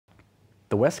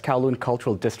The West Kowloon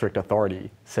Cultural District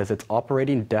Authority says its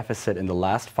operating deficit in the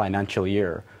last financial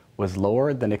year was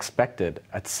lower than expected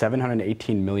at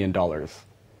 $718 million.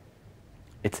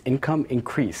 Its income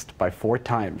increased by 4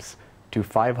 times to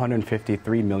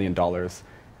 $553 million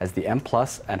as the M+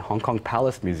 and Hong Kong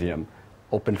Palace Museum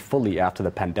opened fully after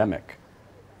the pandemic.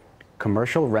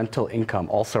 Commercial rental income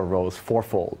also rose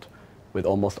 4-fold, with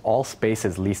almost all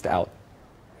spaces leased out.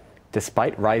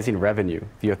 Despite rising revenue,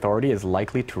 the authority is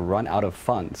likely to run out of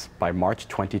funds by March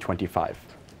 2025.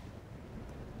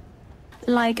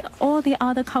 Like all the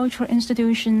other cultural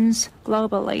institutions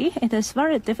globally, it is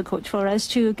very difficult for us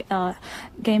to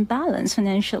gain balance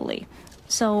financially.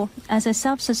 So as a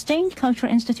self-sustained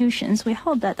cultural institutions, we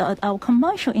hope that our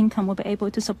commercial income will be able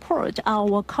to support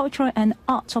our cultural and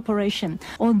arts operation.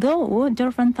 Although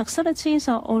different facilities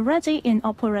are already in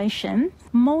operation,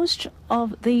 most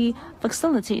of the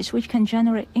facilities which can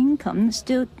generate income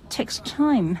still takes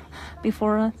time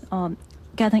before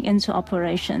getting into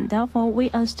operation. Therefore, we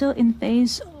are still in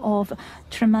phase of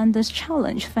tremendous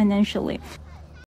challenge financially.